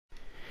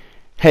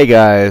Hey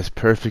guys,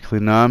 Perfectly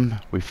Numb.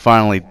 We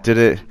finally did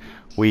it.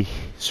 We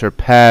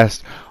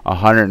surpassed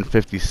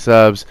 150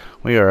 subs.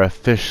 We are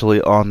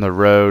officially on the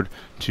road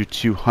to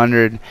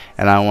 200,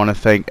 and I want to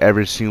thank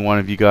every single one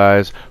of you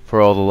guys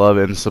for all the love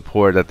and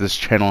support that this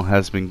channel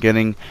has been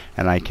getting,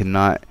 and I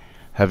cannot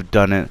have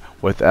done it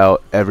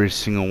without every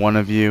single one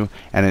of you,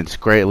 and it's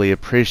greatly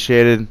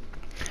appreciated.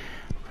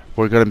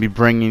 We're going to be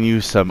bringing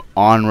you some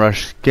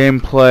OnRush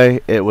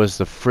gameplay. It was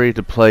the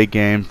free-to-play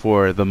game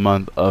for the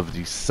month of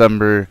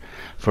December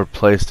for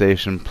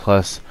PlayStation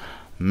Plus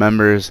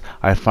members.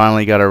 I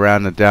finally got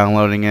around to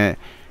downloading it,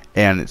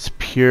 and it's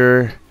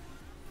pure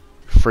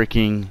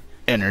freaking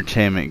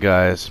entertainment,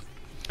 guys.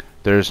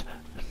 There's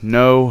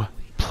no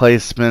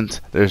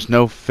placement. There's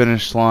no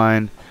finish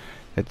line.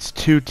 It's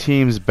two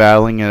teams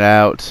battling it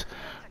out.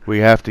 We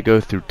have to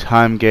go through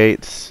time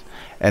gates,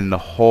 and the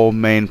whole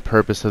main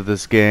purpose of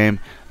this game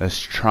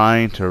is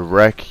trying to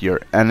wreck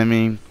your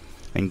enemy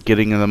and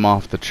getting them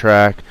off the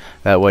track.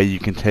 That way you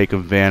can take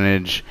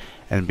advantage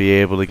and be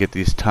able to get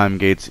these time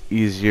gates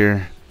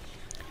easier,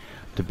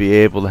 to be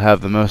able to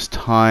have the most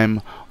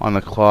time on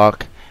the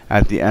clock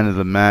at the end of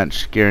the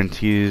match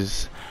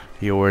guarantees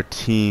your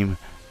team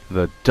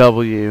the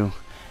W.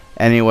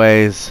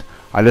 Anyways,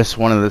 I just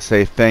wanted to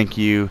say thank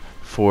you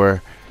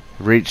for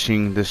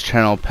reaching this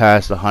channel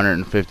past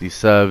 150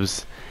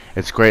 subs.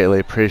 It's greatly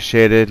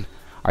appreciated.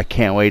 I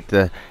can't wait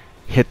to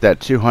hit that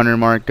 200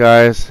 mark,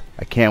 guys.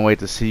 I can't wait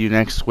to see you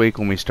next week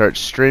when we start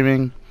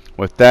streaming.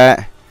 With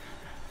that,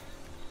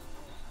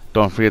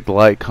 don't forget to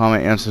like,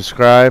 comment, and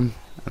subscribe.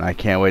 And I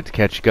can't wait to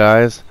catch you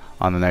guys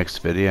on the next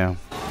video.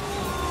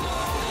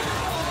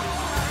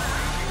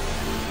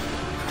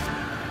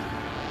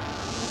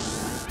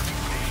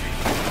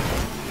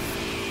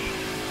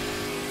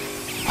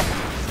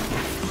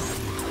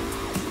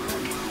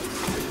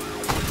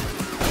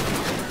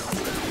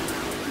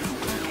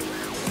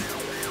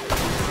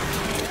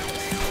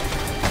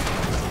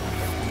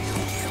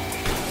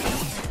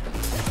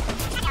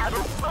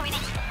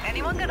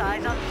 Anyone got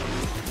eyes on